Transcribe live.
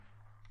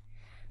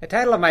The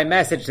title of my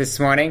message this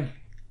morning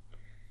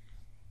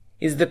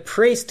is The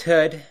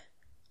Priesthood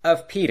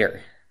of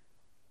Peter.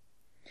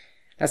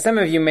 Now, some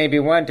of you may be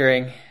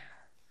wondering,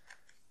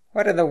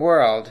 what in the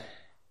world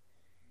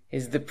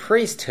is the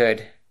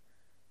priesthood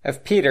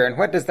of Peter, and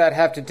what does that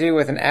have to do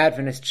with an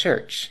Adventist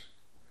church?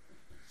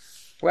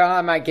 Well,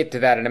 I might get to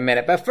that in a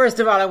minute, but first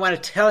of all, I want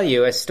to tell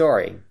you a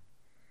story.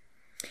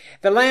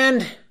 The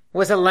land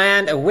was a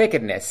land of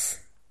wickedness,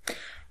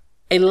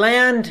 a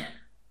land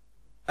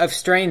of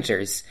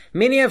strangers,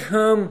 many of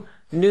whom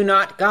knew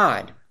not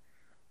God.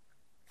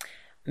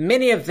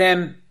 Many of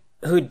them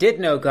who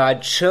did know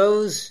God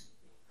chose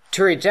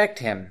to reject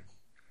him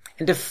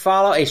and to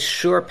follow a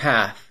sure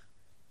path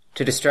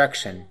to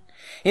destruction.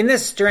 In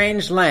this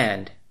strange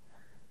land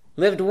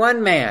lived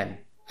one man,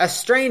 a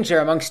stranger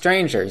among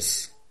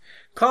strangers,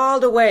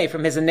 called away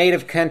from his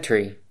native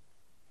country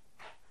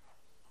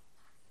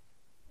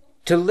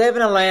to live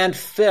in a land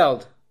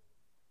filled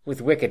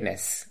with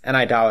wickedness and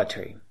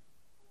idolatry.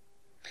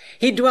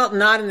 He dwelt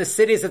not in the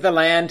cities of the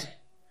land,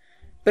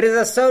 but as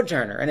a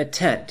sojourner in a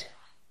tent.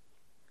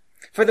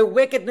 For the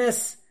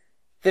wickedness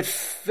that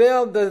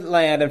filled the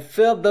land and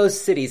filled those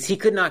cities, he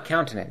could not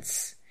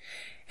countenance.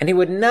 And he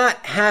would not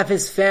have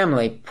his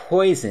family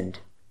poisoned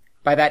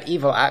by that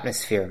evil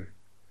atmosphere.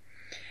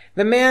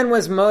 The man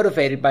was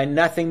motivated by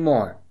nothing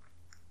more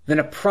than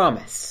a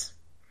promise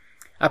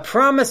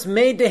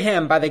made to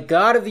him by the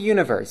God of the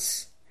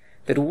universe,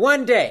 that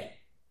one day,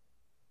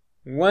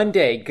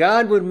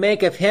 God would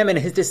make of him and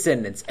his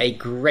descendants a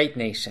great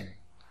nation.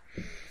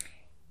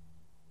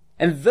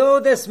 And though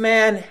this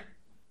man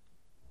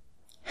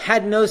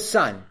had no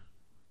son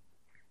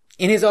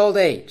in his old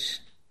age,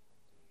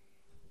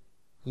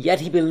 yet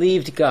he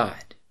believed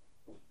God,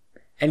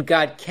 and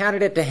God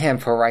counted it to him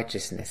for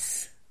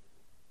righteousness.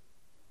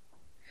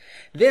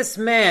 This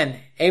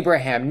man,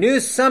 Abraham, knew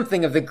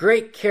something of the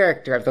great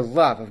character of the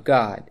love of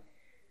God,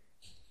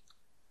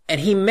 and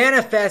he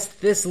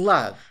manifested this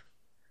love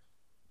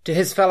to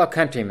his fellow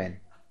countrymen,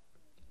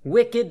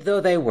 wicked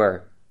though they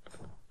were.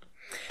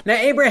 Now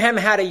Abraham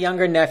had a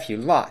younger nephew,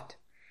 Lot,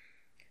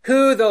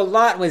 who, though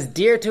Lot was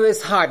dear to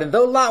his heart, and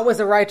though Lot was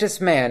a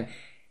righteous man,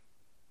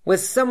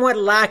 was somewhat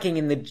lacking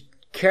in the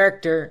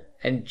character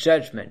and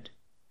judgment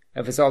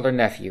of his older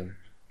nephew.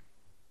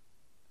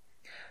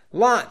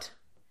 Lot,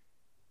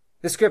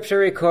 the scripture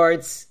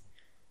records,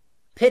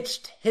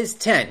 pitched his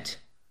tent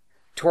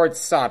towards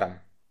Sodom,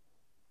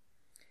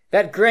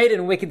 that great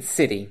and wicked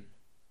city.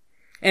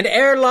 And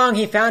ere long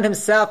he found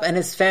himself and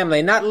his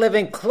family not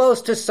living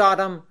close to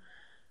Sodom,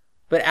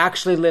 but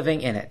actually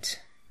living in it.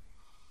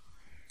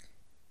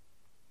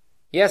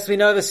 Yes, we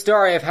know the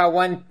story of how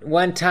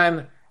one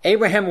time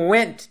Abraham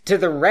went to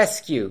the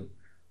rescue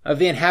of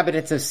the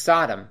inhabitants of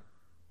Sodom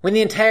when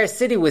the entire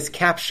city was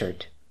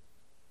captured.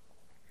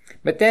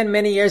 But then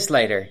many years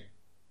later,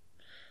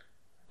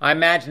 I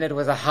imagine it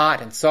was a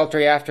hot and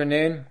sultry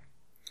afternoon,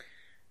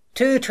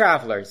 two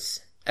travelers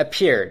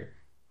appeared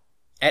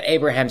at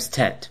Abraham's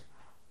tent.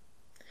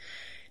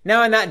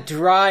 Now in that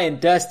dry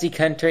and dusty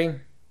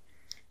country,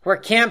 where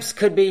camps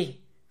could be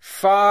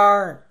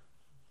far,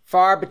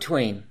 far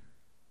between,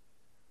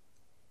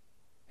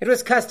 it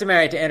was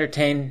customary to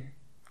entertain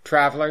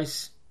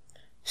travelers,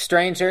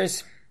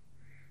 strangers,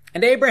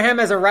 and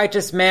Abraham, as a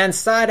righteous man,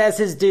 saw it as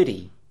his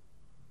duty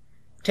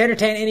to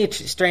entertain any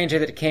stranger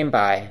that came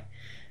by.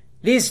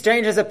 These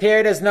strangers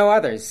appeared as no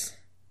others,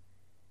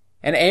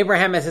 and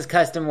Abraham, as his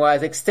custom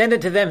was,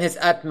 extended to them his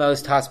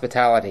utmost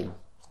hospitality,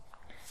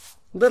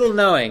 little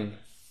knowing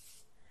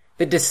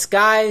that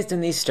disguised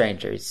in these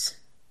strangers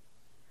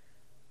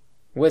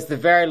was the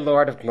very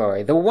Lord of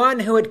glory, the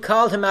one who had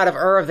called him out of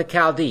Ur of the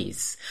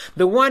Chaldees,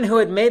 the one who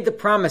had made the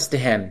promise to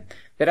him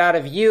that out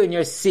of you and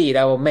your seed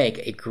I will make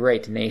a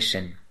great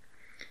nation.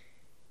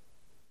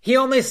 He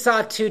only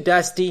saw two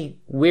dusty,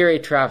 weary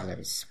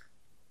travelers,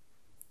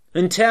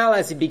 until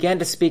as he began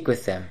to speak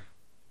with them,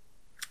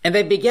 and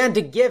they began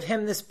to give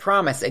him this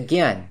promise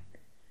again,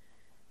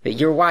 that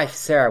your wife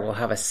Sarah will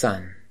have a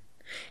son.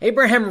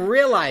 Abraham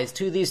realized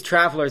who these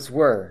travelers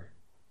were.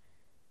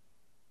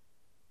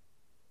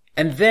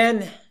 And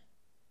then,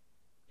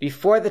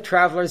 before the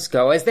travelers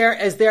go, as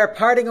they're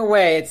parting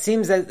away, it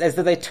seems as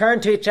though they turn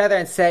to each other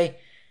and say,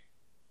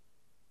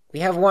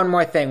 we have one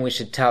more thing we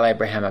should tell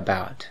Abraham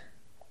about.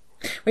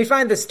 We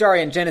find the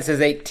story in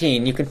Genesis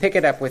 18. You can pick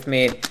it up with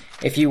me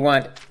if you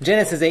want.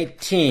 Genesis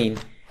 18,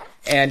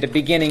 and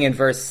beginning in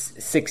verse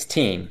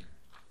 16.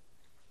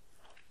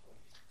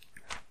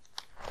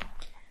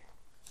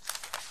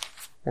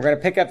 We're going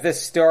to pick up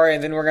this story,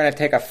 and then we're going to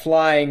take a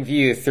flying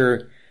view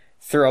through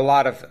a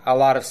lot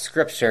of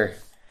scripture,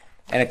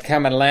 and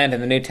come and land in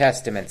the New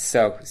Testament.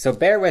 So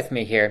bear with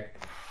me here.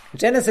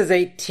 Genesis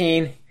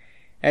 18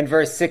 and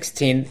verse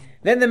 16.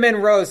 Then the men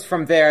rose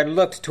from there and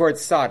looked towards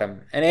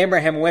Sodom, and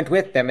Abraham went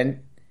with them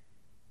and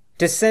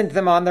to send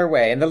them on their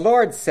way. And the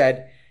Lord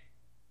said,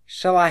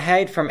 shall I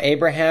hide from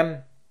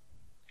Abraham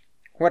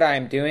what I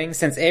am doing,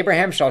 since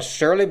Abraham shall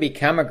surely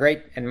become a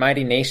great and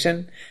mighty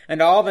nation,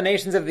 and all the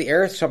nations of the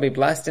earth shall be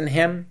blessed in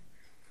him?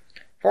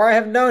 For I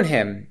have known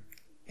him,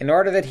 in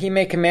order that he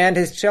may command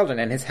his children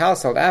and his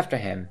household after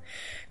him,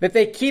 that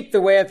they keep the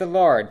way of the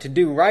Lord, to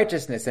do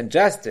righteousness and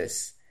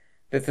justice,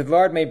 that the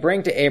Lord may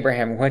bring to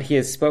Abraham what he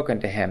has spoken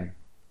to him.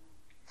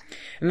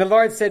 And the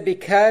Lord said,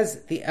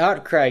 because the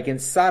outcry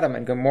against Sodom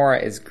and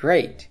Gomorrah is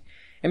great,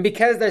 and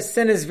because their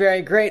sin is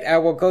very great, I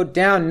will go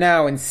down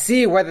now and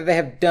see whether they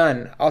have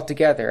done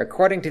altogether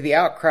according to the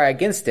outcry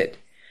against it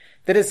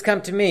that has come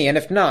to me, and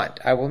if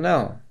not, I will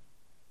know.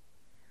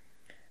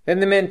 Then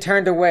the men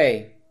turned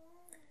away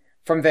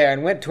from there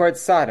and went towards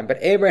Sodom, but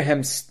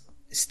Abraham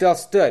still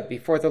stood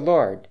before the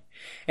Lord.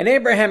 And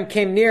Abraham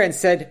came near and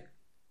said,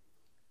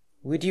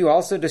 would you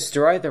also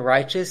destroy the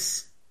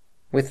righteous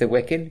with the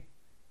wicked?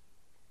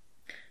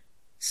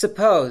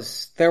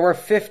 Suppose there were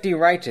 50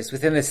 righteous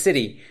within the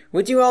city.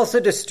 Would you also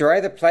destroy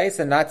the place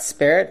and not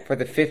spare it for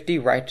the 50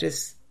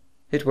 righteous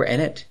that were in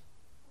it?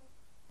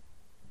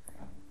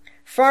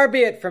 Far be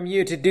it from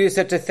you to do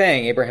such a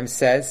thing, Abraham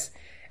says,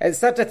 as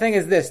such a thing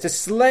as this, to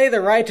slay the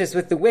righteous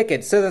with the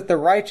wicked, so that the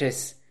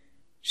righteous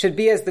should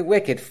be as the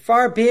wicked.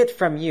 Far be it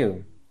from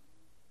you.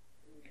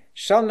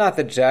 Shall not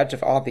the judge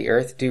of all the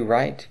earth do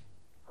right?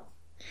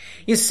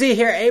 You see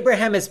here,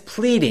 Abraham is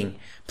pleading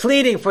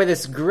for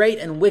this great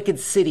and wicked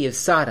city of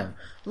Sodom.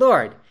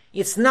 Lord,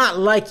 it's not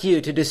like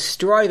you to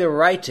destroy the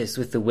righteous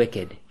with the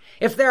wicked.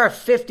 If there are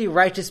 50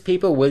 righteous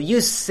people, will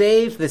you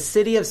save the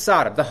city of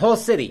Sodom, the whole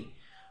city,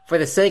 for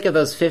the sake of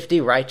those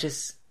 50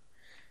 righteous?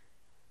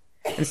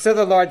 And so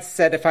the Lord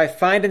said, if I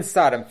find in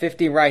Sodom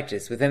 50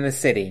 righteous within the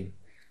city,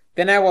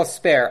 then I will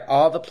spare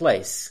all the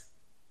place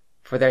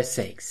for their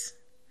sakes.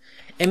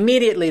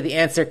 Immediately the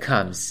answer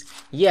comes,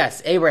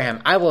 yes,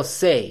 Abraham, I will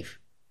save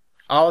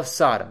all of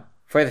Sodom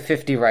for the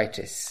 50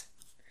 righteous.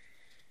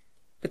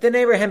 But then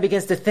Abraham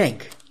begins to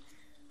think,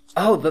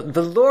 oh,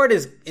 the Lord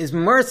is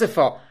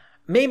merciful.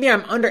 Maybe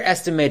I'm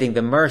underestimating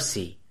the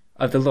mercy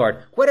of the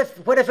Lord. What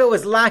if it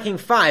was lacking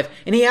 5?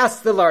 And he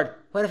asks the Lord,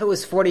 what if it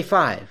was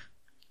 45?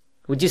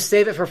 Would you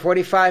save it for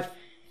 45?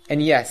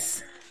 And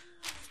yes,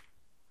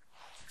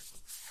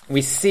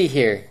 we see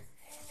here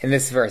in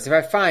this verse, if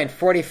I find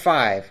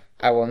 45,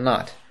 I will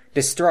not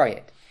destroy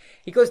it.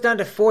 He goes down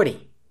to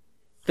 40,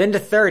 then to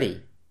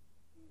 30,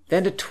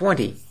 then to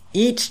 20.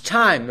 Each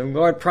time the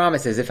Lord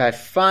promises, if I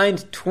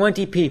find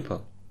 20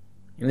 people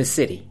in the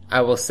city,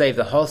 I will save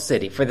the whole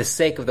city for the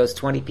sake of those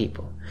 20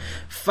 people.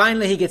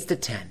 Finally, he gets to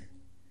 10.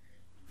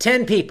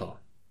 10 people.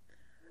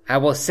 I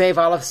will save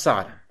all of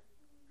Sodom.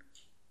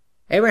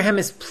 Abraham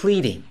is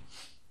pleading,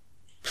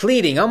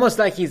 almost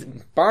like he's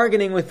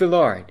bargaining with the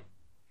Lord,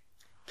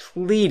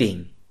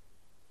 pleading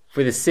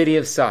for the city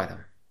of Sodom.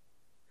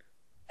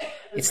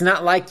 It's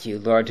not like you,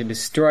 Lord, to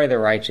destroy the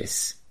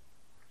righteous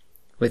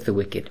with the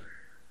wicked.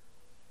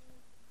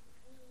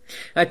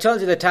 I told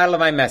you the title of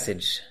my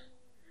message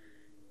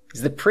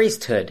is The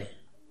Priesthood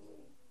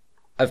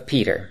of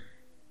Peter.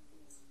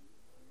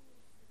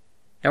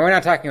 Now, we're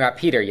not talking about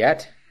Peter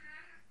yet,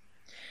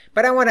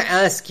 but I want to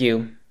ask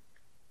you,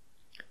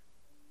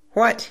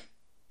 what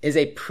is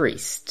a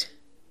priest?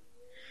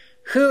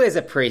 Who is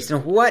a priest,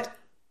 and what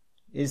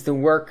is the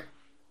work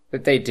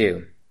that they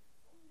do?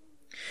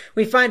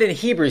 We find in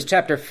Hebrews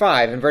chapter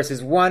 5 and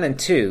verses 1 and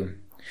 2,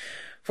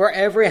 for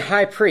every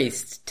high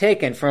priest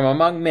taken from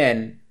among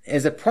men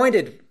is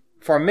appointed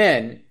for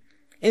men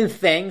in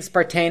things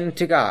pertaining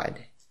to God,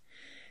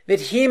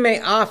 that he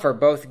may offer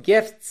both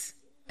gifts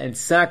and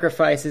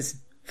sacrifices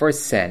for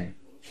sin.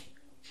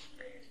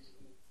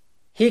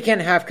 He can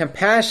have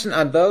compassion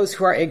on those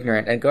who are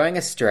ignorant and going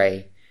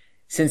astray,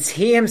 since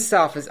he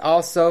himself is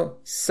also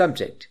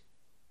subject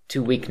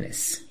to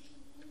weakness.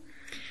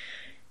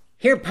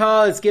 Here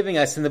Paul is giving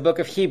us in the book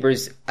of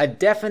Hebrews a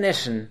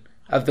definition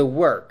of the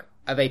work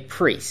of a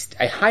priest,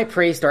 a high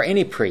priest or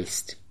any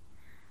priest.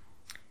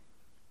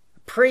 A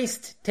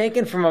priest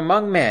taken from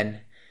among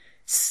men,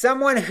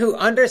 someone who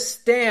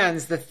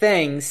understands the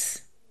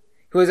things,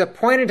 who is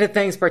appointed to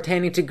things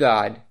pertaining to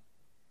God,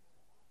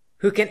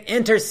 who can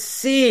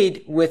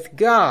intercede with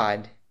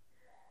God,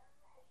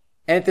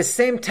 and at the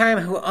same time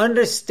who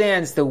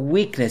understands the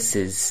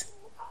weaknesses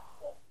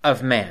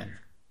of man.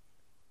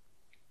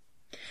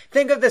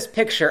 Think of this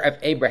picture of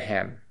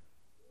Abraham,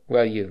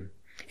 will you?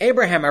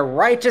 Abraham, a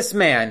righteous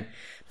man,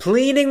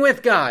 pleading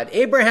with God.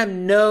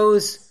 Abraham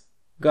knows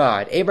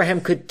God.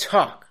 Abraham could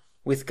talk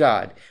with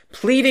God,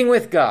 pleading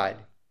with God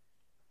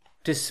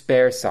to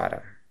spare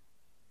Sodom.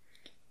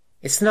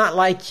 It's not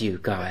like you,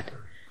 God,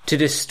 to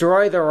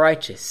destroy the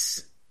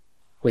righteous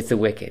with the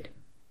wicked.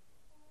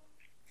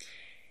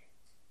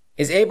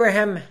 Is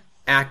Abraham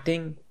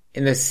acting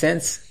in the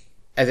sense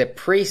as a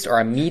priest or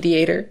a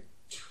mediator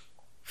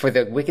for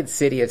the wicked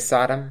city of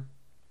Sodom?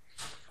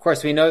 Of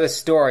course, we know the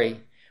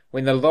story.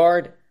 When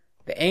the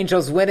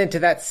angels went into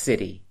that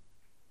city,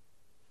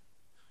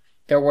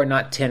 there were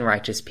not 10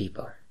 righteous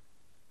people.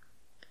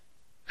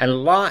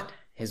 And Lot,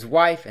 his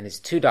wife, and his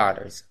 2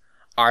 daughters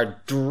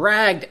are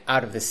dragged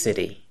out of the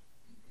city.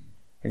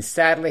 And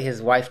sadly, his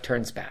wife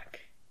turns back.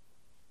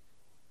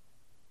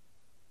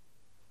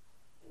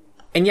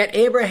 And yet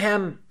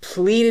Abraham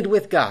pleaded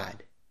with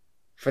God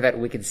for that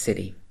wicked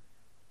city.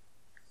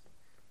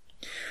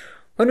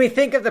 When we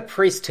think of the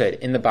priesthood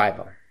in the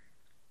Bible,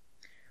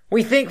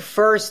 we think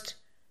first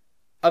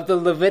of the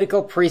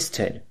Levitical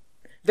priesthood,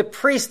 the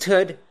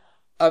priesthood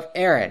of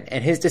Aaron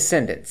and his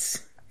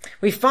descendants.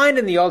 We find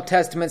in the Old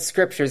Testament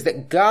scriptures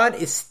that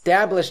God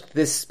established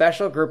this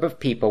special group of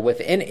people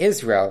within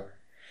Israel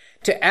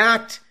to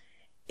act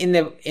in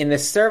the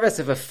service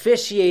of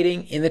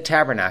officiating in the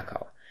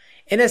tabernacle,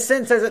 in a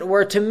sense, as it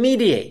were, to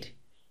mediate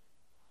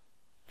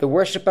the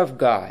worship of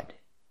God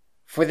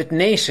for the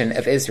nation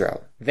of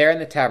Israel there in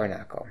the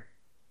tabernacle.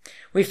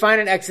 We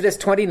find in Exodus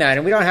 29,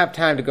 and we don't have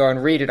time to go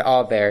and read it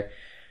all there,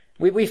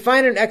 we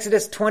find in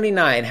Exodus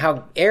 29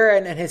 how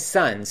Aaron and his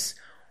sons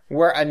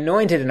were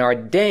anointed and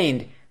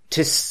ordained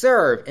to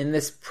serve in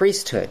this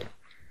priesthood.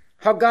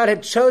 How God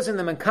had chosen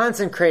them and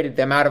consecrated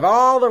them out of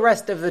all the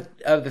rest of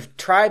the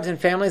tribes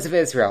and families of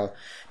Israel,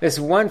 this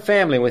one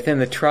family within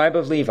the tribe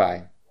of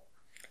Levi,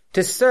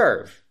 to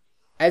serve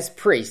as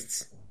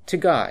priests to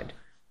God.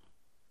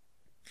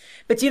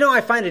 But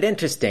I find it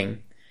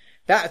interesting.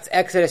 That's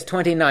Exodus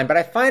 29, but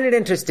I find it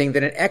interesting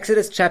that in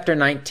Exodus chapter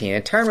 19,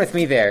 and turn with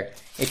me there,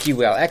 if you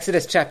will,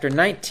 Exodus chapter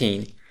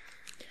 19,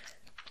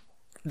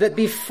 that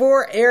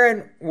before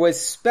Aaron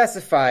was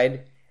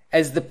specified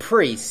as the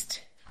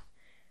priest,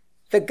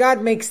 that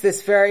God makes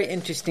this very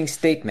interesting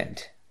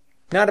statement,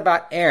 not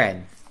about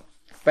Aaron,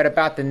 but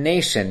about the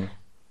nation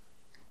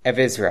of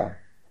Israel.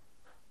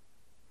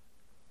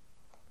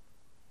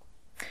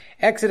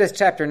 Exodus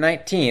chapter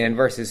 19 and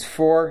verses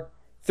 4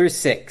 through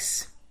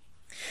 6.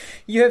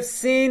 You have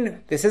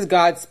seen, this is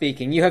God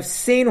speaking, you have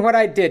seen what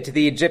I did to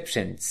the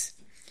Egyptians,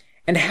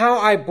 and how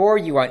I bore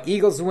you on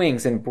eagle's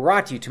wings and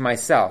brought you to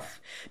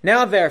myself.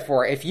 Now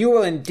therefore, if you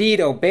will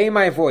indeed obey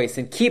my voice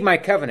and keep my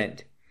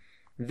covenant,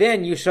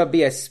 then you shall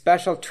be a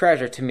special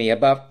treasure to me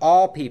above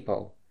all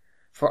people,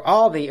 for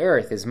all the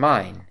earth is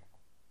mine.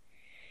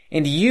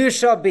 And you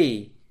shall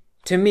be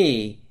to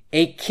me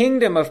a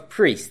kingdom of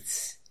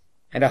priests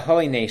and a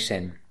holy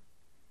nation.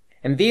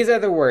 And these are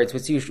the words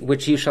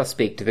which you shall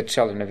speak to the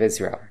children of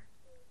Israel.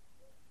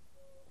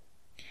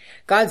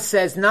 God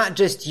says, not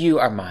just you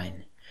are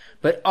mine,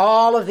 but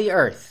all of the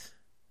earth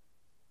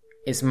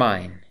is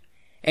mine.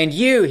 And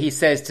you, he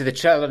says to the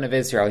children of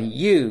Israel,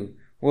 you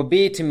will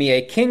be to me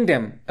a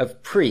kingdom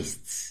of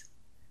priests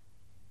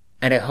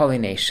and a holy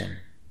nation.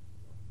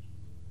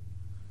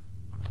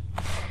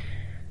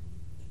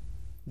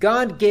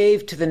 God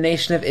gave to the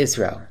nation of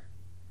Israel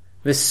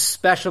the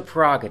special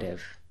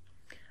prerogative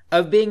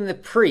of being the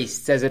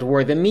priests, as it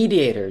were, the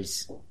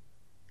mediators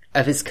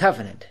of his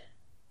covenant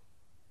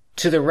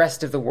to the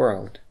rest of the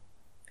world.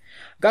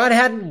 God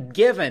hadn't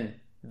given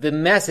the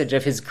message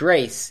of his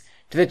grace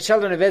to the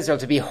children of Israel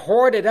to be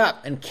hoarded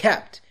up and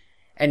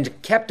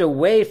kept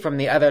away from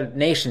the other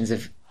nations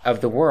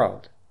of the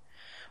world,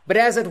 but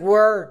as it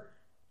were,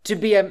 to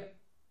be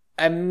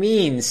a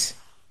means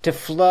to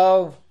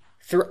flow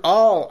through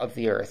all of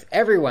the earth,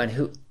 everyone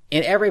who,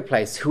 in every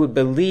place, who would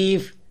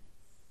believe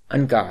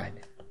on God.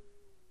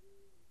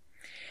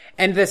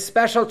 And the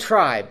special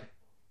tribe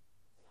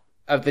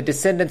of the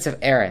descendants of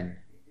Aaron,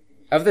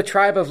 of the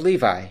tribe of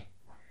Levi,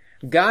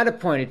 God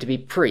appointed to be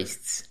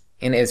priests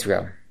in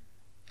Israel.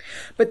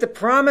 But the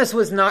promise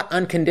was not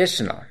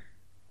unconditional.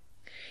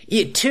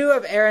 Two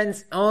of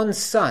Aaron's own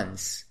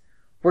sons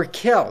were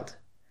killed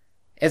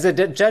as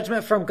a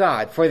judgment from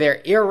God for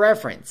their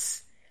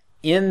irreverence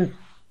in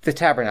the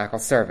tabernacle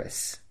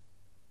service.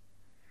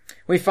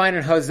 We find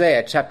in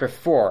Hosea chapter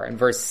 4 and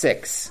verse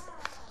 6,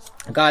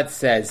 God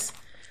says,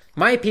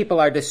 my people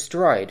are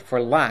destroyed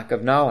for lack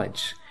of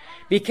knowledge.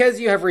 Because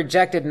you have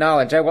rejected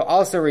knowledge, I will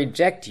also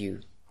reject you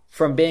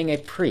from being a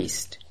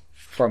priest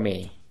for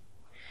me.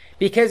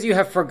 Because you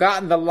have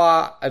forgotten the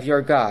law of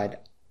your God,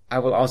 I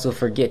will also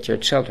forget your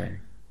children.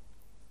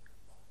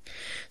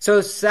 So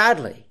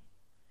sadly,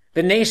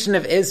 the nation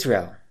of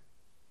Israel,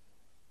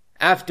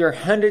 after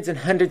hundreds and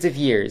hundreds of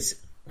years,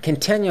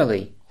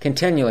 continually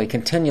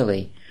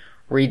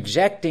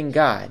rejecting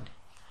God,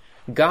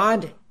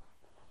 God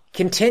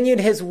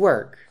continued his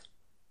work,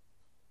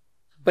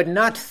 but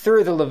not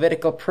through the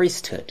Levitical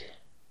priesthood.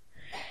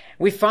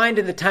 We find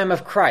in the time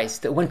of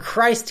Christ that when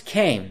Christ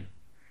came,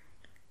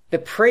 the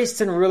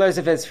priests and rulers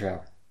of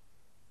Israel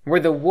were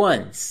the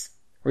ones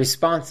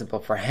responsible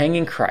for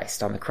hanging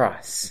Christ on the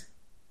cross.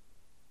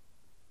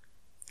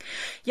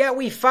 Yet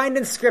we find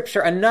in Scripture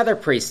another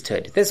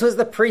priesthood. This was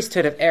the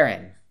priesthood of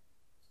Aaron.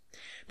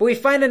 But we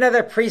find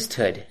another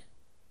priesthood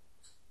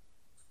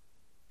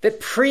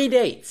that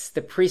predates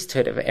the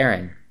priesthood of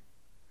Aaron.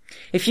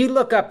 If you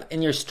look up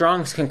in your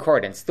Strong's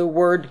Concordance the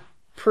word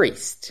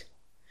priest,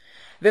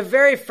 the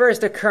very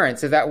first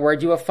occurrence of that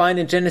word you will find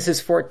in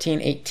Genesis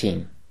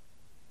 14:18.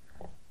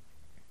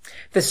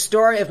 The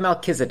story of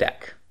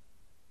Melchizedek.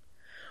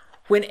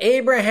 When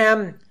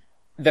Abraham,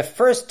 the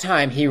first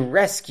time he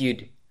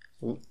rescued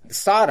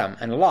Sodom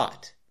and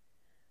Lot,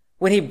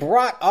 when he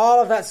brought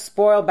all of that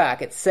spoil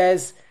back, it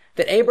says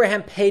that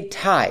Abraham paid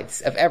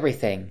tithes of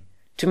everything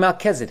to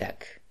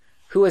Melchizedek,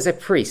 who was a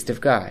priest of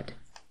God.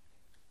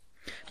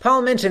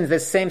 Paul mentions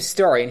this same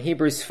story in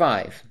Hebrews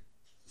 5.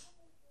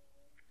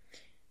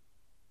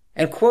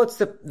 and quotes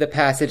the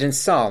passage in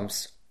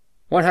Psalms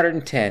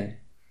 110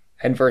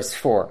 and verse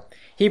 4.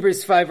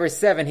 Hebrews 5 verse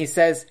 7, he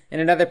says in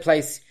another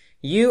place,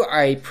 "You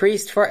are a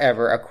priest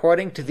forever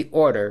according to the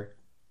order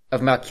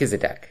of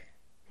Melchizedek."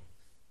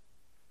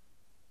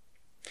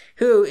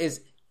 Who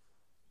is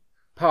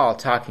Paul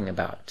talking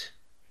about?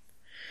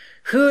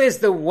 Who is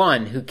the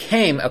one who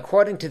came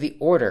according to the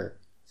order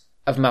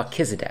of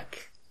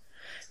Melchizedek?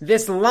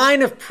 This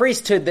line of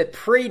priesthood that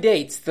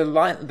predates the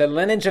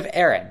lineage of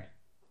Aaron.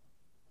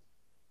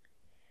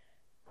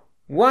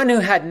 One who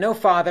had no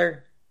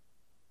father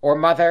or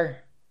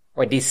mother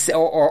or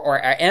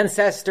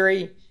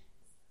ancestry.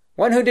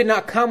 One who did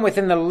not come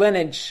within the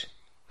lineage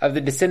of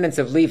the descendants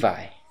of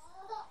Levi.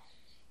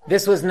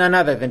 This was none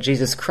other than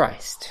Jesus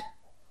Christ.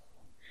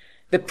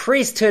 The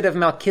priesthood of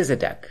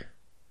Melchizedek,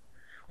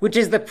 which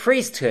is the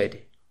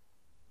priesthood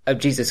of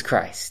Jesus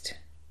Christ.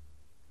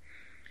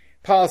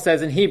 Paul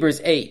says in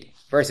Hebrews 8,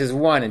 verses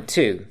 1 and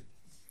 2,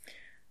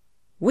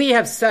 "We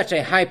have such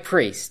a high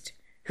priest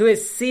who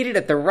is seated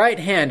at the right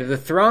hand of the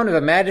throne of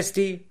the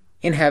majesty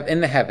in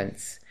the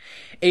heavens,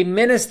 a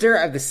minister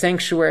of the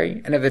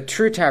sanctuary and of the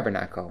true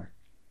tabernacle,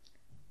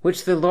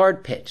 which the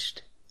Lord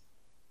pitched,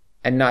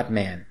 and not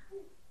man."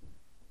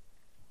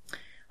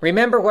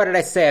 Remember, what did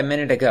I say a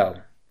minute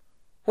ago?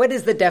 What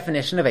is the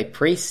definition of a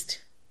priest?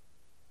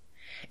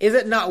 Is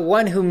it not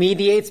one who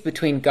mediates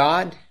between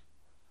God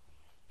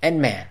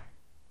and man?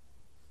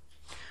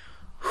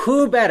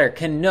 Who better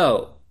can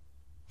know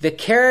the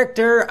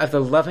character of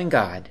the loving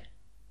God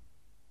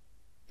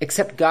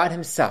except God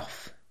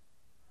himself?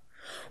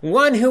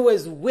 One who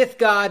was with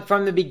God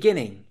from the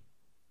beginning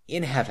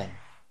in heaven.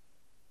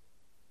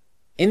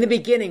 In the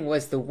beginning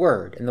was the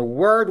Word, and the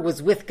Word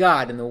was with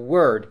God, and the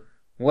Word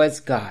was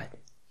God.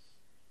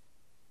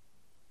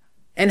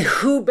 And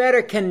who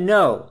better can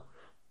know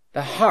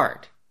the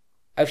heart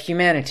of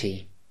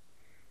humanity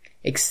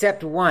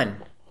except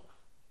one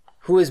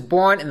who was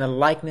born in the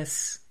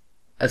likeness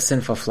of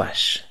sinful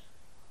flesh?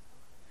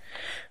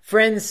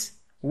 Friends,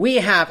 we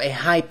have a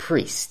high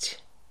priest.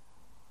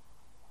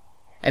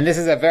 And this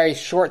is a very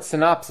short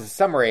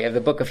summary of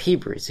the book of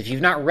Hebrews. If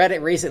you've not read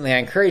it recently, I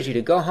encourage you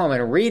to go home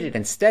and read it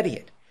and study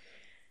it.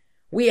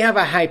 We have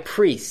a high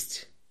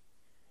priest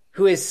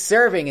who is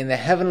serving in the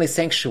heavenly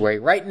sanctuary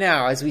right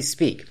now as we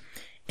speak,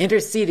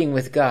 interceding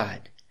with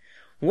God.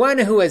 One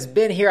who has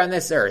been here on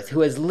this earth, who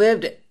has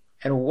lived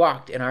and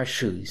walked in our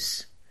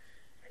shoes,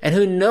 and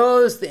who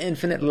knows the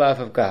infinite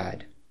love of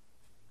God,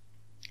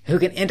 who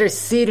can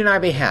intercede in our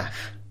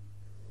behalf.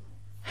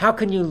 How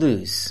can you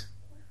lose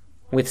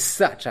with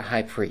such a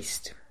high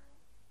priest?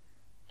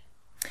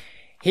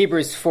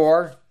 Hebrews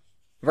 4,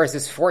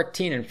 verses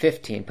 14 and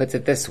 15 puts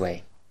it this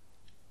way.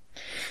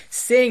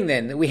 "Seeing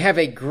then that we have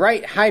a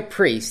great high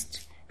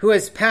priest who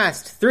has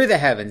passed through the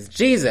heavens,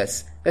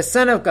 Jesus, the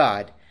Son of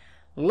God,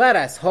 let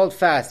us hold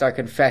fast our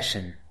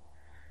confession.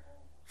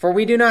 For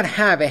we do not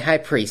have a high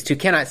priest who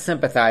cannot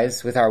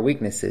sympathize with our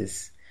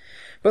weaknesses,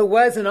 but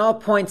was in all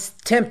points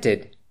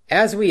tempted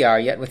as we are,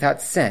 yet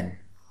without sin."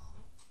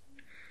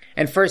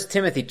 And 1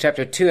 Timothy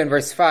chapter 2 and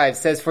verse 5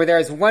 says, "For there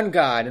is one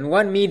God and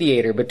one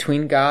mediator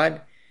between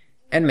God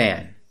and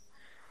man,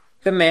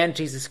 the man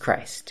Jesus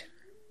Christ."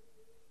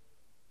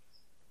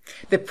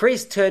 The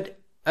priesthood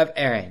of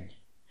Aaron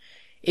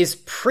is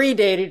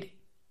predated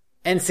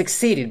and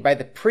succeeded by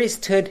the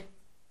priesthood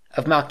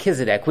of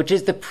Melchizedek, which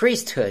is the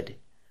priesthood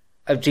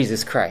of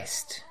Jesus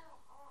Christ.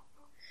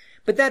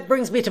 But that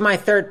brings me to my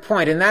third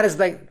point, and that is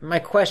my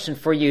question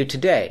for you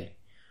today.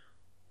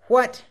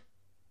 What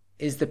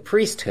is the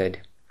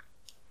priesthood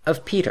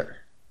of Peter?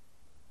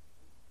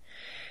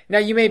 Now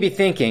you may be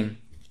thinking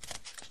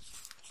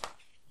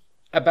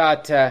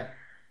about,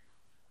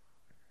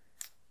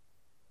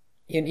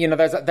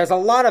 there's a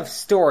lot of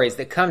stories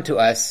that come to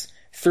us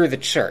through the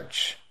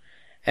church.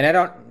 And I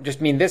don't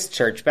just mean this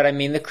church, but I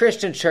mean the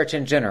Christian church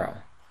in general.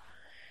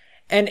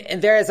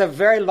 And there is a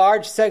very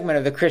large segment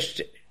of the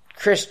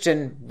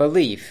Christian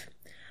belief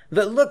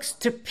that looks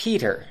to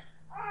Peter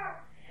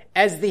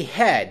as the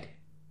head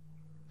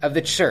of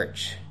the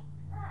church.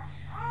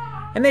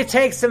 And they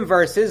take some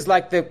verses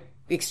like the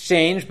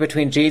exchange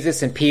between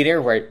Jesus and Peter,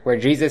 where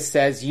Jesus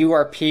says, "You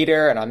are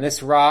Peter, and on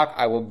this rock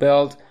I will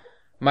build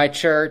my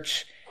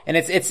church." And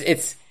it's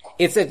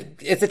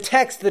a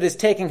text that is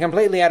taken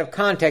completely out of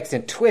context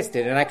and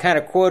twisted, and I kind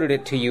of quoted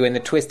it to you in the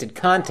twisted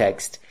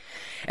context.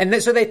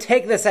 And so they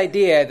take this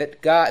idea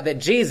that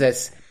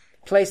Jesus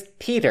placed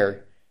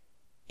Peter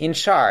in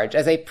charge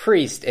as a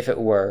priest, if it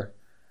were,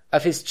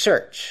 of his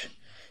church,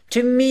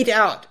 to mete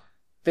out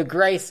the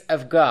grace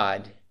of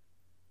God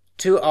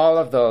to all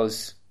of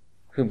those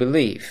who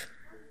believe.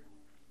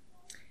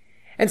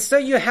 And so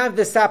you have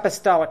this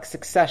apostolic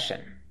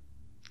succession.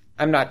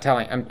 I'm not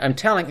telling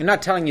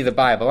you the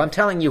Bible. I'm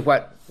telling you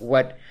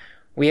what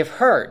we have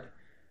heard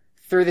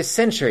through the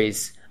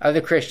centuries of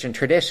the Christian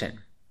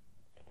tradition.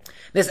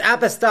 This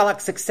apostolic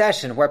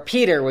succession, where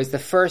Peter was the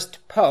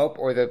first pope,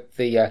 or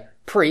the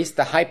priest,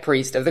 the high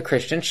priest of the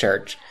Christian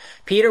church.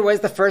 Peter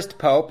was the first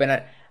pope, and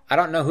I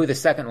don't know who the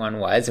second one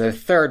was, or the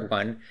third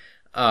one.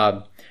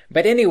 But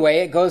anyway,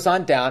 it goes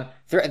on down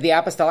through the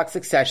apostolic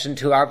succession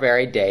to our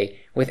very day,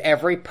 with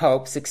every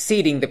pope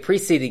succeeding the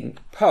preceding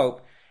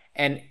pope,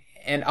 and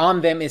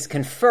on them is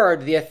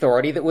conferred the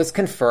authority that was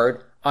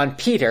conferred on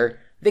Peter,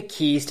 the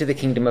keys to the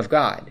kingdom of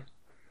God.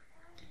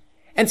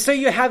 And so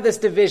you have this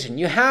division.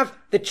 You have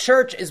the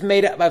church is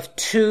made up of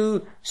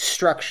two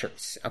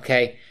structures,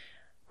 okay?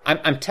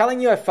 I'm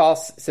telling you a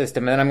false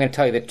system, and then I'm going to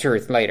tell you the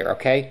truth later,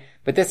 okay?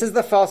 But this is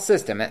the false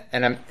system,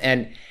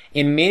 and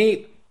in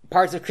many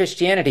parts of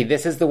Christianity,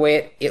 this is the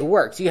way it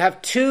works. You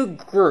have two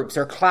groups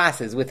or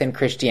classes within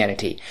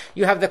Christianity.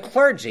 You have the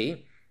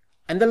clergy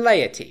and the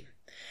laity.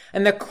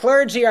 And the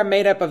clergy are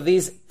made up of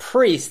these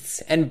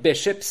priests and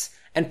bishops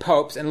and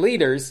popes and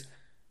leaders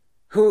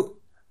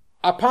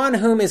upon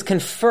whom is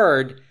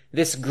conferred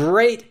this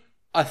great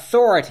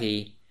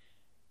authority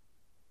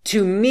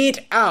to mete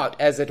out,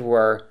 as it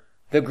were,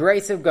 the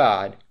grace of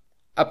God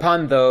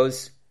upon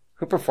those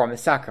who perform the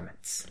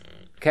sacraments.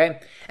 Okay?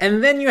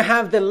 And then you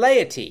have the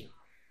laity,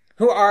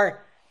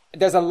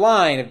 there's a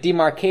line of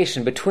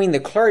demarcation between the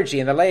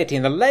clergy and the laity.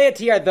 And the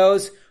laity are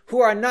those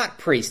who are not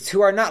priests,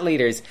 who are not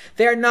leaders.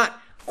 They are not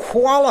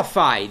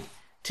qualified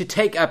to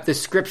take up the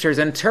scriptures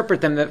and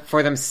interpret them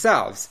for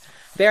themselves.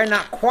 They are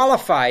not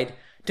qualified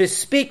to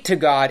speak to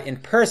God in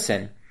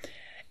person.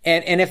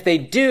 And if they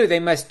do, they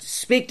must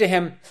speak to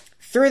him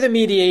through the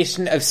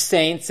mediation of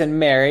saints and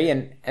Mary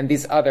and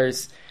these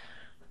others,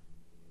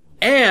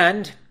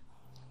 and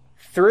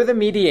through the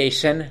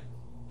mediation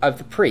of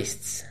the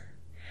priests.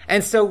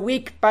 And so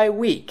week by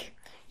week,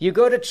 you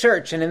go to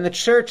church, and in the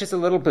church is a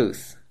little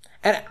booth.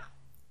 And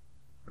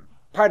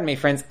pardon me,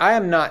 friends,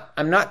 I'm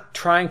not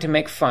trying to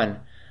make fun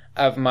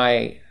of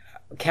my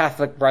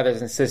Catholic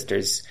brothers and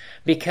sisters,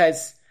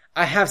 because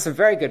I have some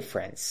very good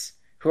friends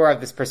who are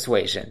of this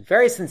persuasion,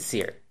 very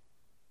sincere.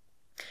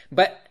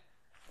 But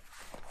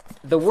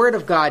the Word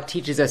of God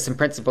teaches us some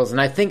principles, and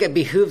I think it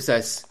behooves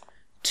us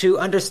to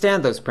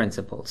understand those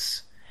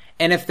principles.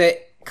 And if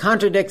it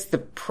contradicts the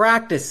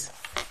practice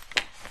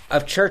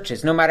of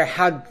churches, no matter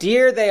how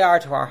dear they are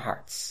to our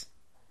hearts,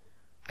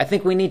 I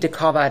think we need to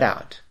call that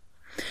out.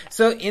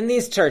 So in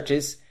these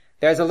churches,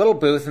 there's a little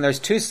booth, and there's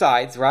two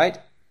sides, right?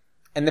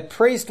 And the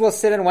priest will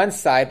sit on one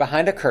side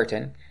behind a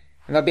curtain,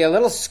 and there'll be a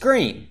little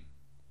screen.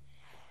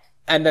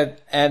 And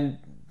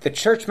the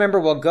church member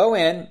will go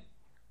in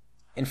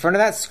front of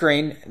that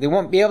screen. They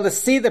won't be able to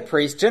see the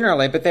priest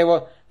generally, but they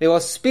will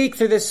speak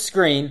through this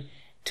screen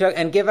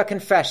and give a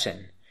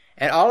confession.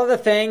 And all of the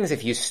things,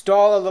 if you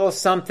stole a little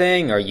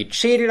something, or you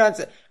cheated on,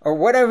 or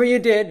whatever you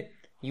did,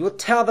 you will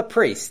tell the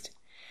priest.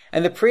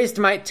 And the priest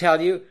might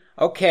tell you,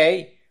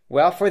 okay,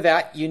 well, for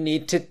that, you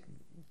need to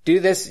do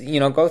this,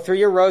 go through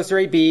your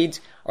rosary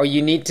beads, or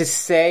you need to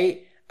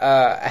say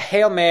a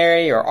Hail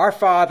Mary or Our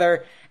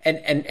Father,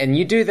 and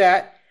you do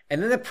that,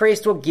 and then the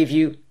priest will give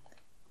you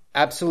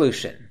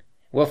absolution.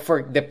 Well,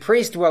 the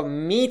priest will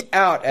mete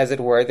out, as it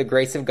were, the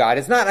grace of God.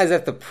 It's not as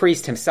if the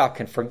priest himself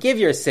can forgive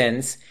your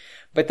sins,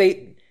 but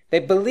they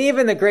believe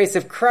in the grace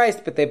of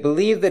Christ, but they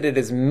believe that it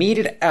is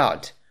meted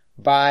out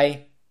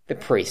by the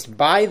priest,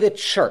 by the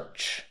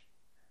church.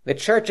 The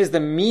church is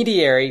the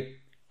mediator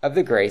of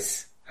the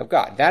grace of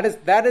God. That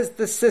is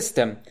the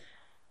system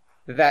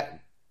the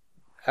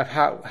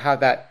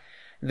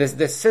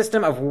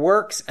system of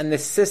works, and the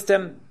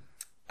system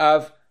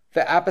of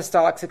the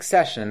apostolic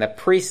succession and the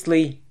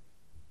priestly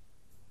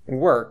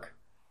work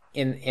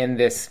in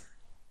this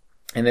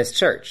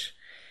church.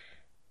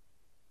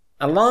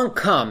 Along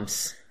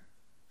comes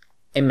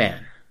a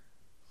man.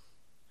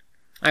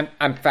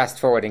 I'm fast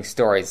forwarding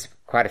stories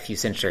quite a few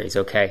centuries,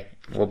 okay?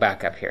 We'll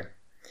back up here.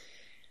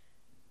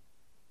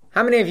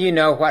 How many of you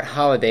know what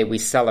holiday we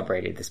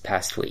celebrated this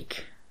past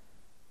week?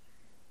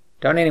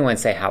 Don't anyone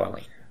say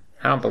Halloween.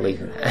 I don't believe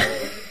in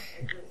that.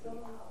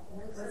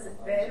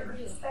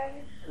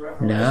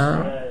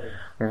 No.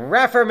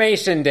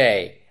 Reformation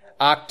Day,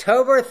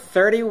 October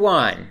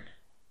 31,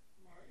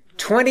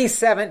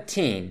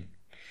 2017,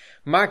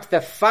 marked the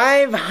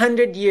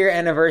 500-year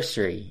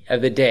anniversary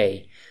of the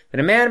day that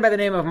a man by the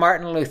name of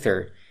Martin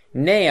Luther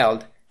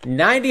nailed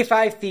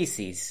 95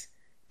 theses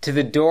to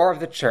the door of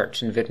the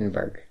church in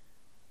Wittenberg.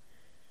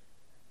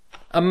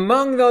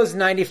 Among those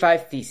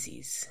 95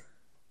 theses,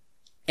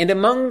 and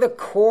among the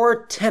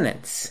core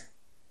tenets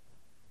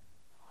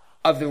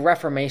of the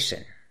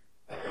Reformation,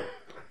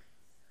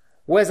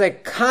 was a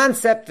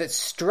concept that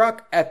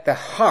struck at the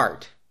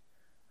heart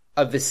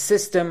of the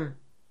system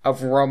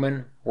of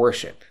Roman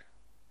worship.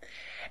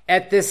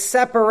 At this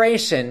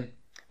separation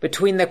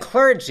between the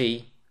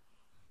clergy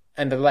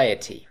and the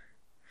laity.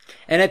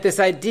 And at this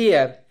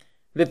idea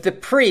that the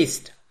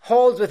priest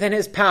holds within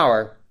his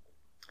power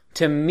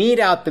to mete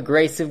out the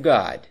grace of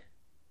God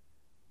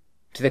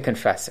to the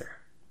confessor.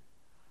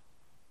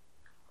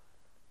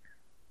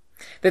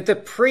 That the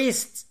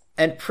priests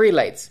and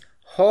prelates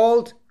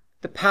hold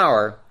the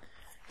power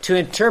to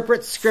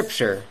interpret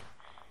Scripture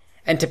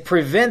and to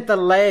prevent the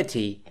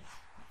laity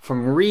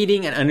from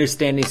reading and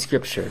understanding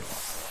Scripture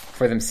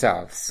for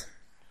themselves.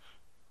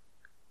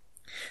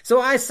 So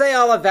I say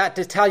all of that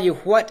to tell you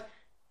what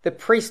the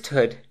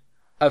priesthood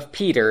of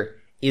Peter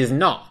is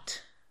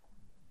not.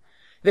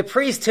 The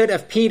priesthood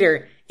of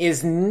Peter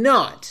is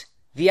not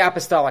the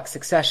apostolic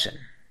succession.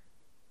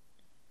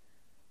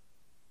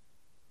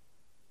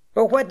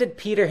 But what did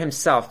Peter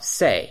himself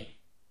say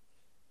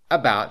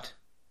about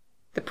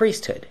the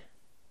priesthood?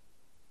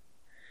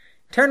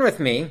 Turn with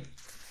me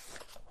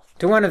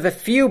to one of the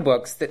few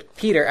books that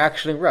Peter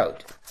actually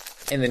wrote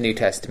in the New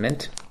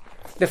Testament,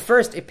 the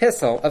first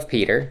epistle of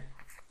Peter,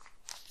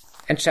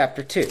 and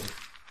chapter 2.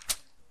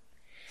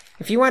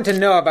 If you want to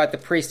know about the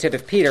priesthood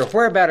of Peter,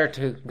 where better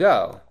to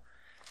go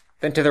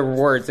than to the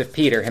words of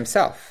Peter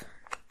himself?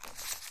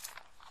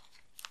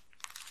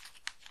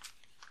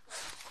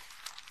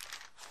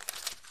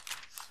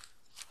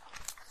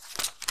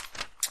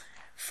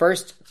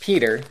 First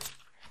Peter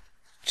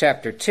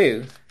chapter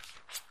 2,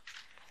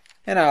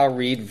 and I'll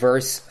read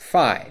verse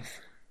 5.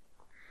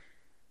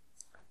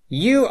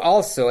 You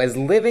also, as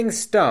living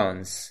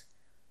stones,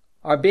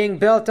 are being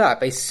built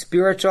up a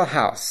spiritual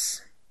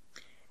house,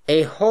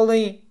 a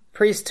holy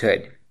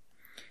priesthood,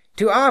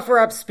 to offer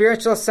up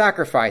spiritual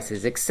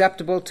sacrifices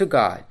acceptable to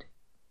God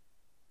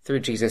through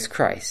Jesus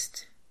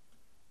Christ.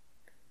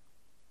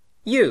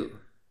 You.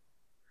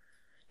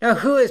 Now,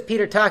 who is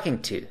Peter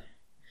talking to?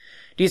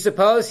 Do you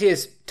suppose he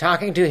is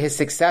talking to his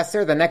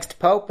successor, the next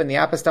pope in the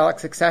apostolic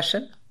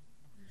succession?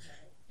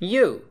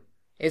 You.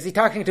 Is he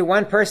talking to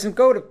one person?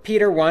 Go to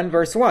Peter 1,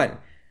 verse 1.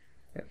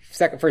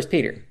 First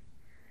Peter.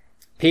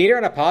 Peter,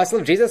 an apostle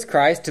of Jesus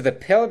Christ, to the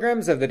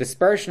pilgrims of the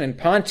dispersion in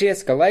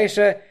Pontus,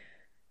 Galatia,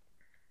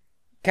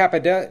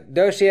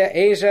 Cappadocia,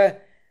 Asia,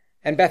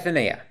 and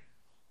Bithynia,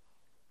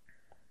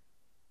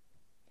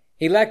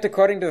 elect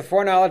according to the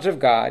foreknowledge of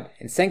God,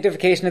 in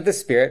sanctification of the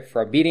Spirit,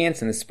 for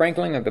obedience and the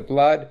sprinkling of the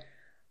blood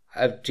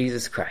of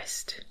Jesus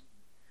Christ.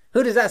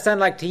 Who does that sound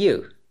like to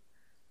you?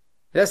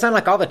 Does that sound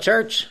like all the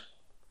church?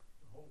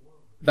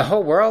 The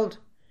whole world?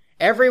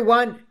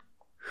 Everyone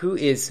who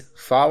is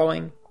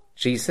following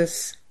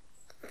Jesus?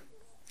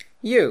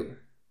 You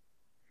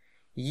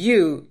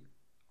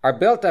are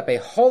built up a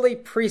holy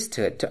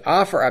priesthood to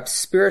offer up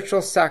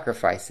spiritual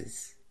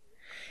sacrifices.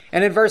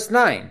 And in verse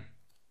 9,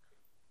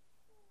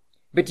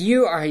 but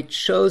you are a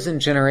chosen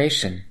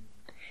generation,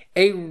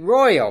 a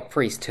royal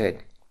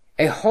priesthood,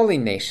 a holy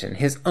nation,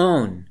 his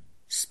own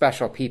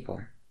special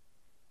people,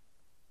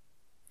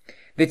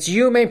 that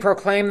you may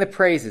proclaim the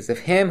praises of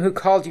him who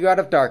called you out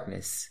of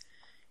darkness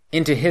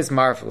into his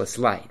marvelous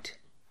light.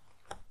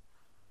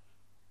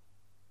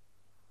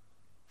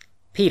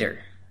 Peter,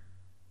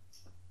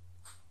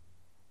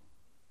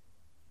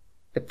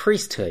 the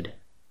priesthood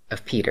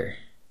of Peter,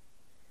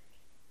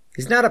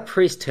 is not a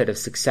priesthood of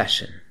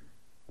succession,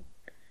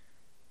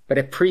 but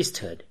a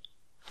priesthood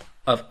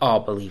of all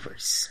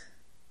believers.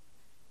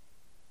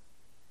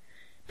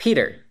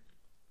 Peter,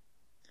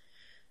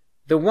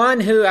 the one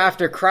who,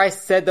 after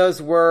Christ said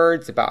those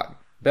words about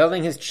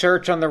building his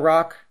church on the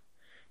rock,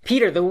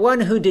 Peter, the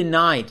one who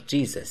denied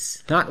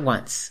Jesus, not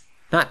once,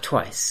 not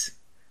twice,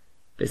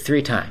 but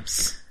 3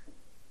 times.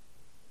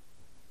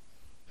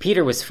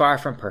 Peter was far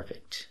from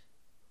perfect.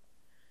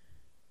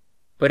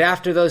 But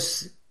after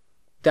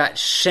that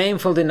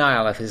shameful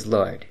denial of his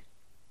Lord,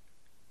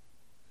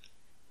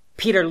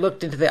 Peter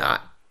looked into the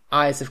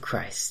eyes of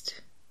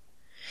Christ.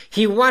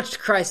 He watched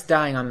Christ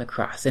dying on the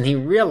cross, and he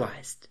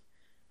realized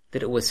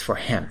that it was for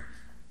him.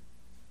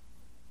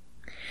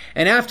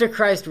 And after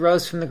Christ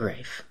rose from the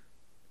grave,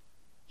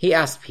 he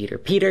asked Peter,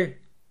 Peter,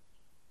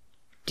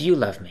 do you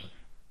love me?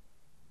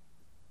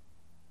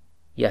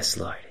 Yes,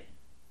 Lord.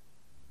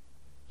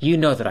 You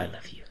know that I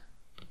love you.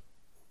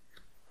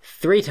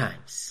 3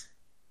 times.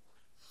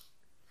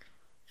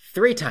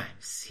 3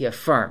 times he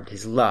affirmed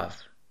his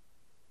love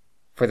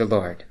for the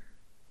Lord.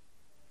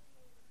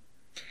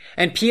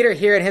 And Peter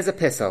here in his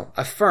epistle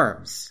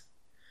affirms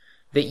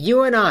that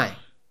you and I,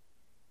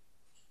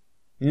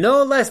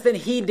 no less than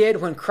he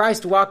did when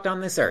Christ walked on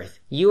this earth,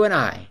 you and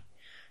I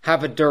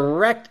have a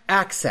direct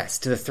access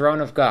to the throne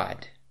of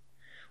God.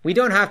 We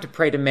don't have to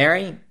pray to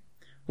Mary.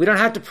 We don't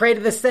have to pray to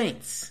the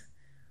saints.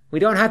 We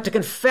don't have to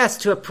confess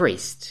to a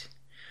priest.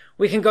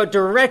 We can go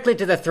directly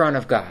to the throne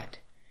of God.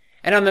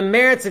 And on the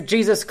merits of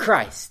Jesus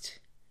Christ,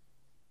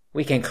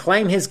 we can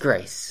claim his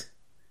grace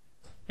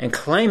and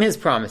claim his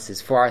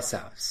promises for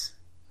ourselves.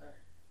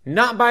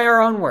 Not by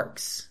our own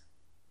works,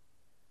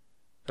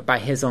 but by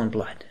his own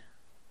blood.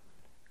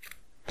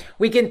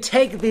 We can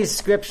take these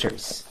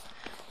scriptures,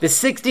 the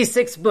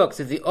 66 books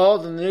of the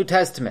Old and the New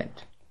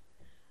Testament,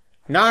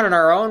 not in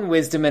our own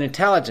wisdom and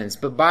intelligence,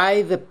 but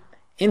by the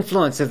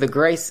influence of the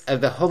grace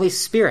of the Holy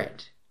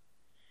Spirit.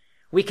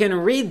 We can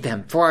read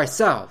them for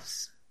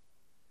ourselves,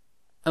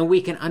 and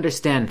we can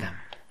understand them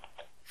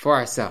for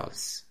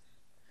ourselves.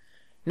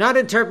 Not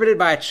interpreted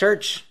by a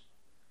church,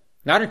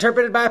 not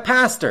interpreted by a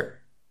pastor,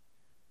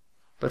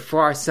 but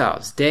for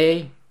ourselves,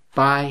 day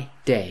by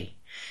day.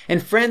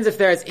 And friends, if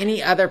there is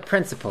any other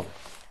principle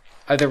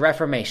of the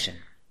Reformation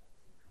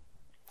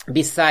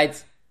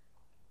besides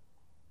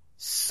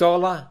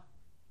sola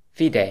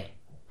fide,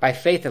 by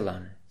faith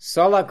alone,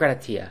 sola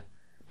gratia,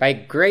 by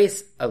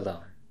grace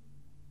alone,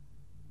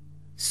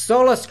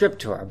 sola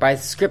scriptura, by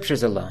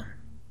scriptures alone,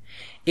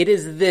 It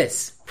is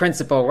this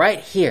principle right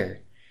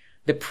here,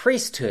 the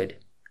priesthood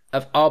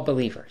of all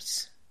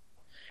believers.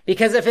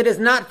 Because if it is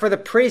not for the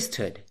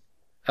priesthood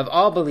of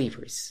all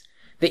believers,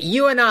 that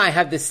you and I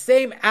have the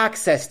same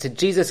access to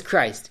Jesus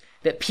Christ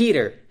that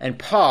Peter and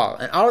Paul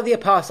and all of the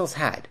apostles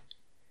had,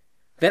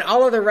 then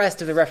all of the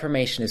rest of the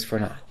Reformation is for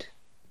naught.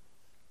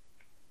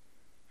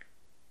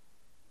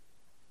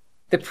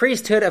 The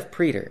priesthood of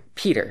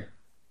Peter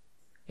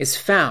is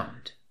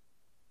found,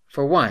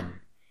 for one,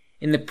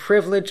 in the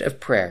privilege of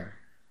prayer.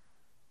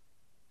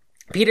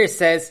 Peter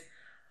says,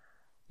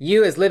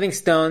 you as living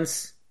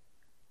stones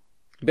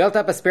built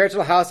up a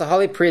spiritual house, a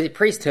holy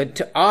priesthood,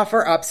 to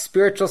offer up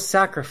spiritual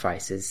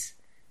sacrifices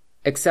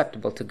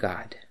acceptable to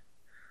God.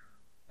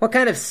 What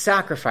kind of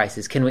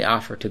sacrifices can we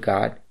offer to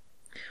God?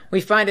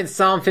 We find in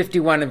Psalm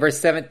 51 and verse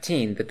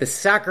 17 that the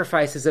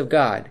sacrifices of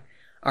God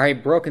are a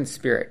broken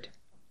spirit,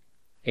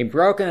 a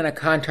broken and a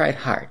contrite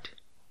heart.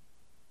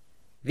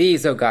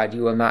 These, O God,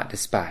 you will not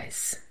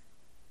despise.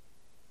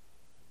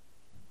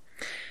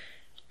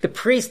 The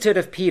priesthood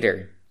of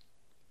Peter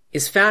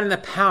is found in the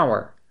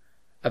power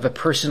of a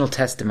personal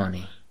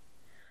testimony.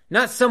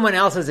 Not someone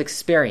else's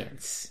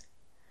experience.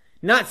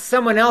 Not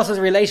someone else's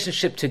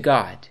relationship to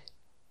God.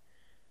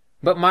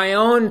 But my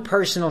own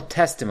personal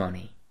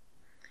testimony.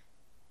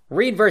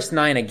 Read verse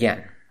 9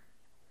 again.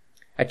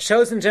 A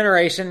chosen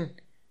generation,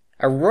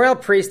 a royal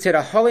priesthood,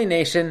 a holy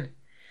nation.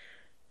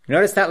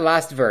 Notice that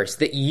last verse.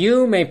 That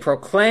you may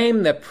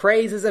proclaim the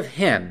praises of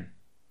him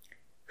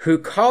who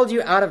called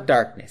you out of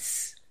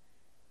darkness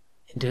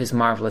into his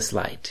marvelous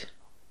light.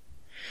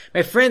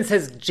 My friends,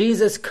 has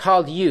Jesus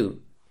called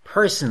you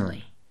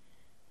personally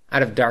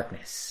out of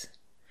darkness,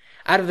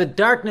 out of the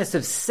darkness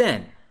of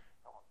sin,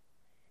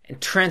 and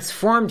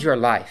transformed your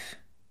life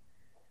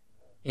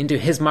into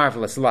his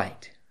marvelous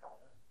light?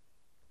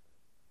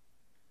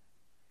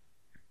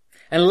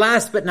 And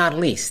last but not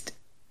least,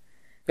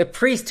 the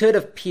priesthood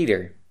of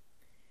Peter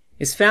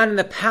is found in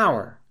the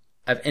power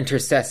of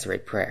intercessory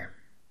prayer.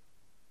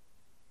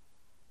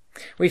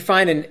 We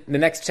find in the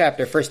next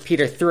chapter, 1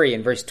 Peter 3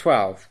 and verse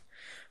 12,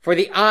 for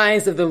the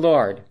eyes of the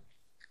Lord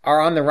are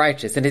on the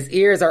righteous, and his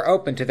ears are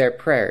open to their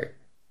prayers.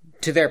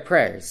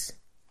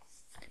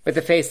 But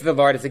the face of the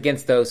Lord is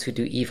against those who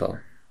do evil.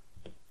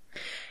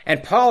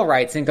 And Paul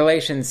writes in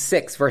Galatians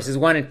 6 verses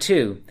 1 and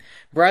 2,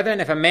 brethren,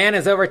 if a man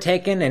is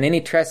overtaken in any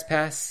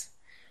trespass,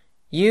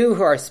 you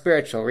who are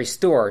spiritual,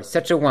 restore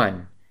such a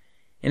one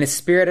in a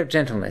spirit of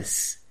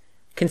gentleness,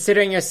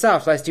 considering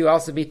yourself, lest you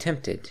also be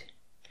tempted.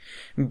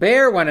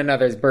 Bear one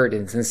another's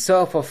burdens, and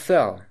so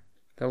fulfill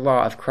the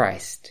law of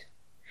Christ.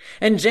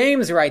 And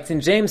James writes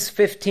in James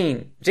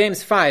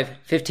 5,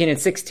 15 and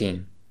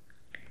 16,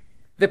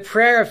 the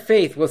prayer of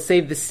faith will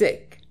save the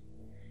sick,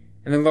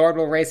 and the Lord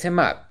will raise him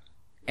up.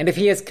 And if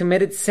he has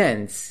committed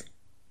sins,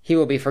 he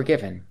will be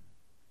forgiven.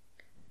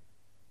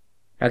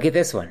 Now get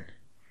this one.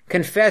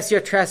 Confess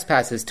your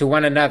trespasses to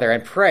one another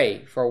and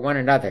pray for one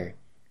another,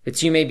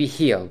 that you may be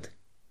healed,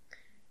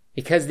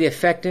 because the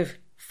effective,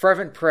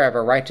 fervent prayer of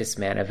a righteous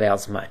man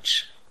avails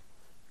much.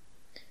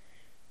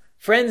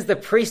 Friends, the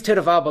priesthood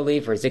of all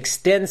believers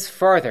extends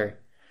further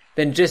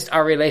than just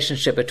our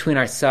relationship between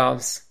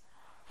ourselves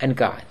and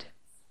God.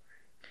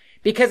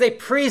 Because a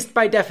priest,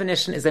 by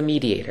definition, is a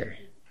mediator.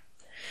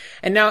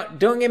 And now,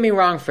 don't get me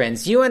wrong,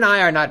 friends, you and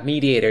I are not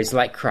mediators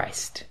like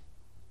Christ.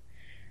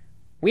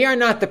 We are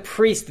not the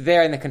priest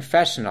there in the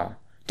confessional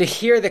to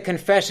hear the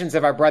confessions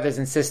of our brothers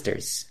and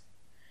sisters.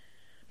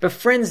 But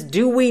friends,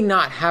 do we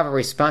not have a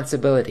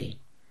responsibility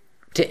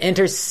to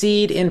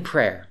intercede in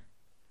prayer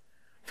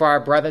for our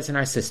brothers and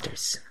our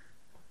sisters?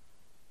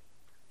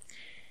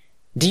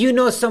 Do you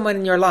know someone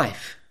in your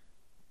life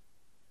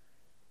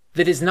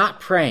that is not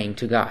praying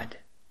to God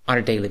on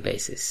a daily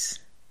basis?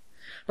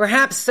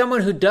 Perhaps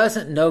someone who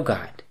doesn't know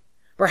God.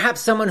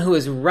 Perhaps someone who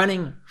is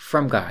running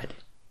from God.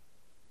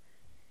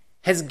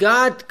 Has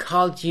God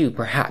called you,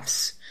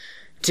 perhaps,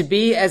 to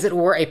be, as it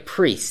were, a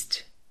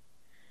priest,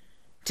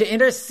 to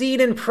intercede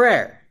in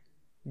prayer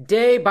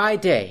day by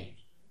day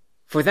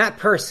for that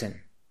person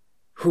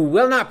who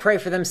will not pray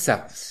for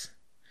themselves,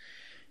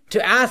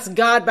 to ask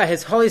God by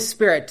his Holy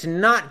Spirit to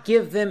not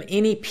give them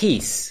any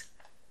peace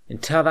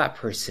until that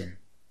person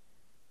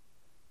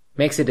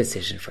makes a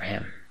decision for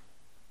him?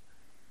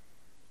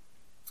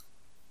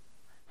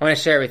 I want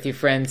to share with you,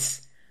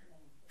 friends,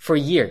 for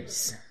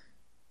years,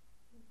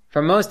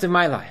 for most of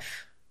my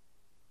life,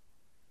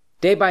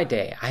 day by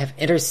day, I have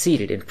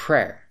interceded in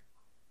prayer,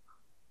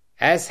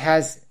 as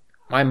has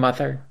my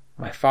mother,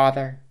 my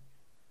father,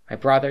 my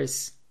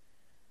brothers,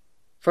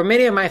 for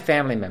many of my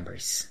family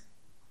members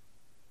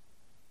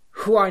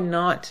who are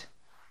not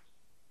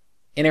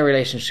in a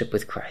relationship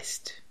with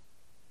Christ,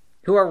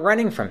 who are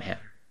running from him.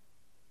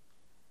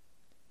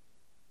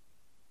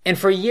 And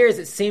for years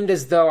it seemed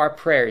as though our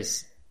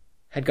prayers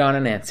had gone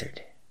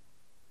unanswered.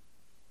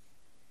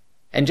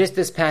 And just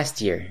this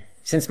past year,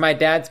 since my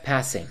dad's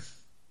passing,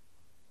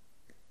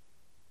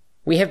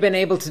 we have been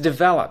able to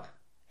develop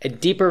a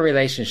deeper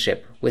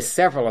relationship with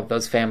several of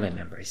those family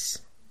members.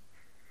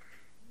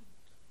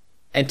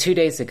 And 2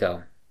 days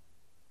ago,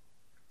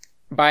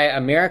 by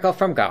a miracle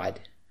from God.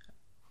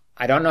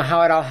 I don't know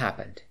how it all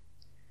happened.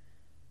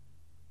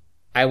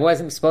 I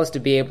wasn't supposed to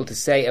be able to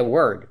say a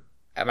word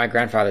at my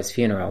grandfather's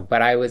funeral,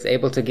 but I was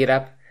able to get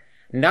up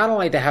not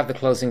only to have the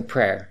closing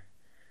prayer,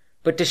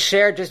 but to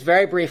share just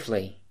very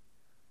briefly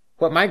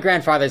what my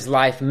grandfather's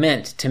life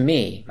meant to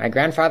me. My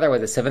grandfather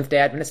was a Seventh-day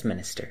Adventist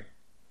minister.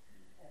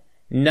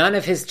 None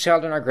of his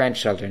children or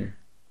grandchildren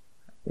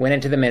went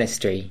into the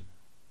ministry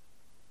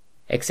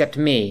except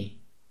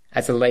me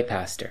as a lay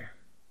pastor.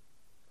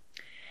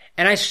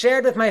 And I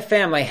shared with my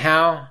family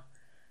how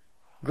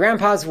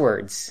Grandpa's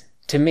words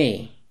to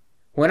me,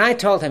 when I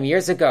told him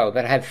years ago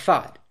that I had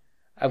thought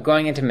of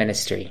going into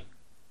ministry,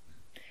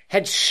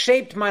 had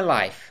shaped my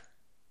life,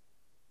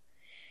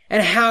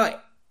 and how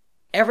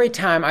every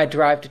time I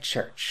drive to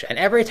church, and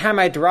every time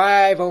I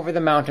drive over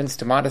the mountains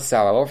to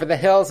Monticello, over the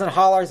hills and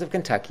hollers of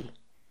Kentucky,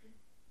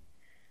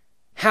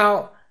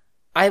 how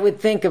I would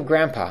think of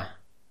Grandpa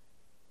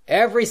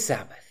every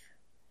Sabbath,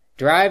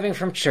 driving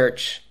from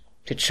church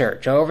to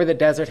church over the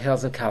desert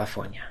hills of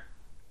California.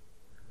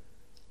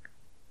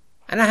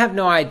 And I have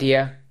no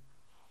idea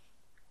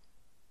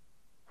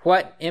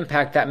what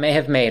impact that may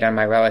have made on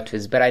my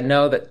relatives, but I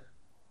know that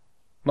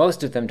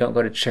most of them don't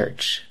go to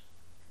church.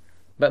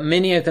 But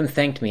many of them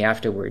thanked me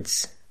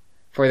afterwards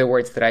for the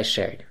words that I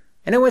shared.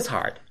 And it was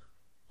hard.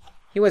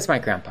 He was my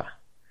grandpa.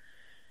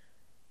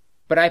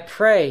 But I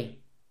pray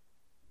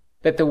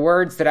that the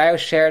words that I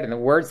shared and the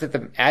words that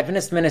the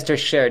Adventist minister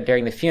shared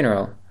during the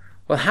funeral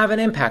will have an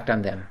impact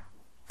on them.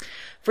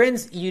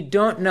 Friends, you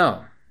don't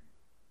know.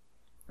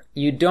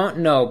 You don't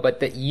know,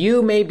 but that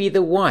you may be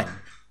the one,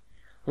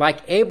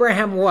 like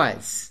Abraham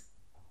was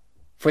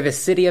for the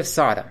city of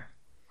Sodom,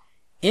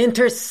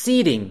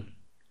 interceding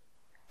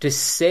to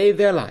save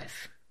their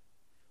life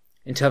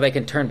until they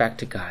can turn back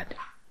to God.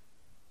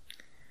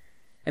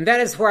 And that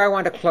is where I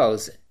want to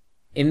close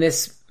in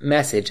this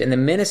message, in the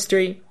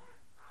ministry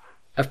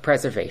of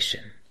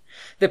preservation.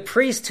 The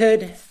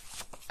priesthood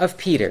of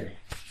Peter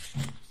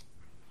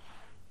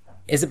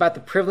is about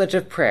the privilege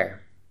of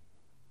prayer,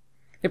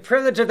 the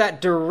privilege of that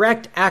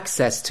direct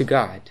access to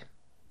God,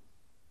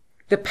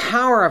 the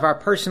power of our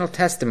personal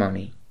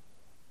testimony,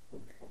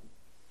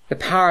 the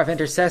power of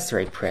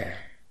intercessory prayer,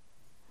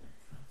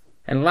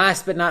 and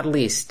last but not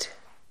least,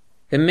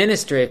 the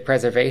ministry of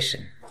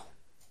preservation.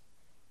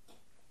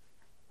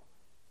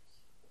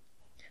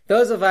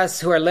 Those of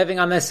us who are living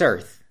on this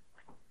earth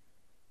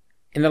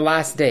in the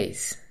last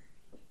days,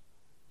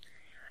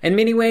 in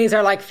many ways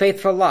are like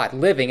faithful Lot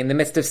living in the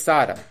midst of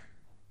Sodom.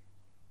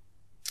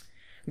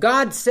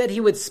 God said he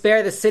would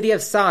spare the city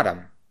of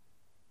Sodom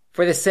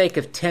for the sake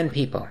of 10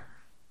 people.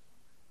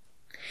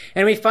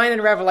 And we find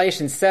in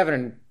Revelation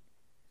 7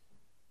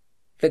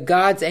 that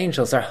God's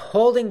angels are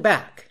holding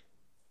back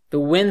the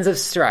winds of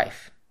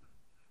strife,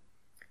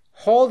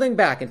 holding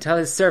back until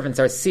his servants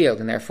are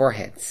sealed in their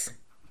foreheads.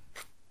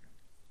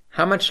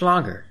 How much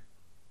longer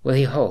will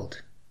he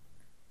hold?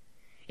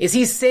 Is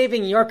he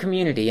saving your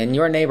community and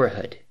your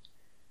neighborhood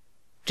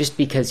just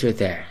because you're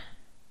there?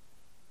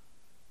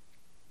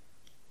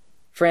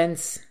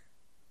 Friends,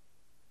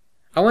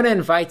 I want to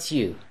invite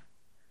you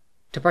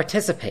to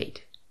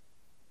participate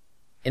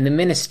in the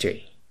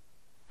ministry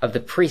of the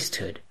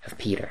priesthood of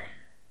Peter.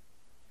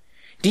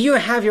 Do you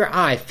have your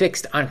eye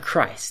fixed on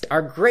Christ,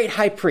 our great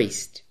high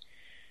priest,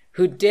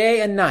 who day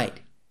and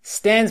night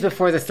stands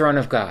before the throne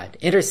of God,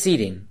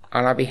 interceding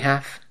on our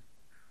behalf?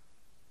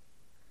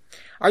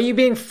 Are you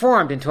being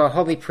formed into a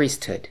holy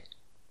priesthood,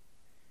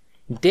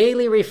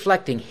 daily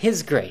reflecting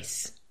his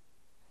grace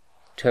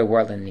to a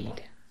world in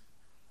need?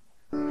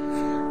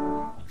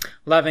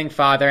 Loving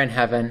Father in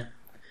heaven,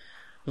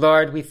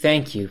 Lord, we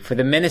thank you for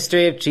the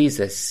ministry of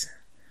Jesus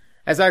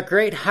as our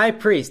great high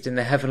priest in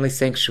the heavenly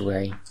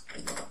sanctuary.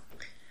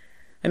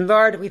 And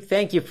Lord, we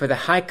thank you for the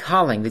high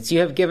calling that you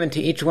have given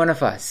to each one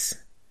of us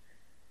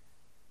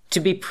to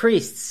be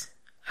priests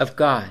of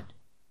God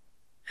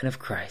and of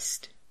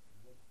Christ,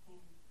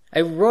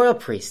 a royal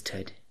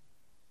priesthood.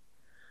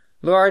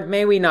 Lord,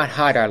 may we not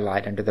hide our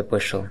light under the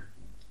bushel,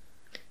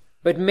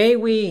 but may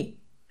we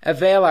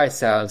avail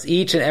ourselves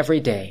each and every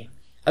day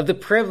of the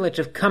privilege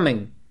of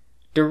coming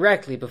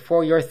directly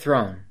before your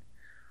throne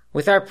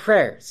with our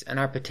prayers and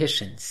our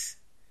petitions.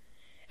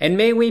 And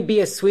may we be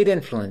a sweet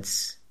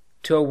influence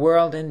to a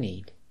world in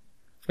need.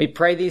 We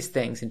pray these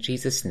things in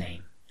Jesus'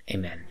 name.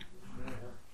 Amen.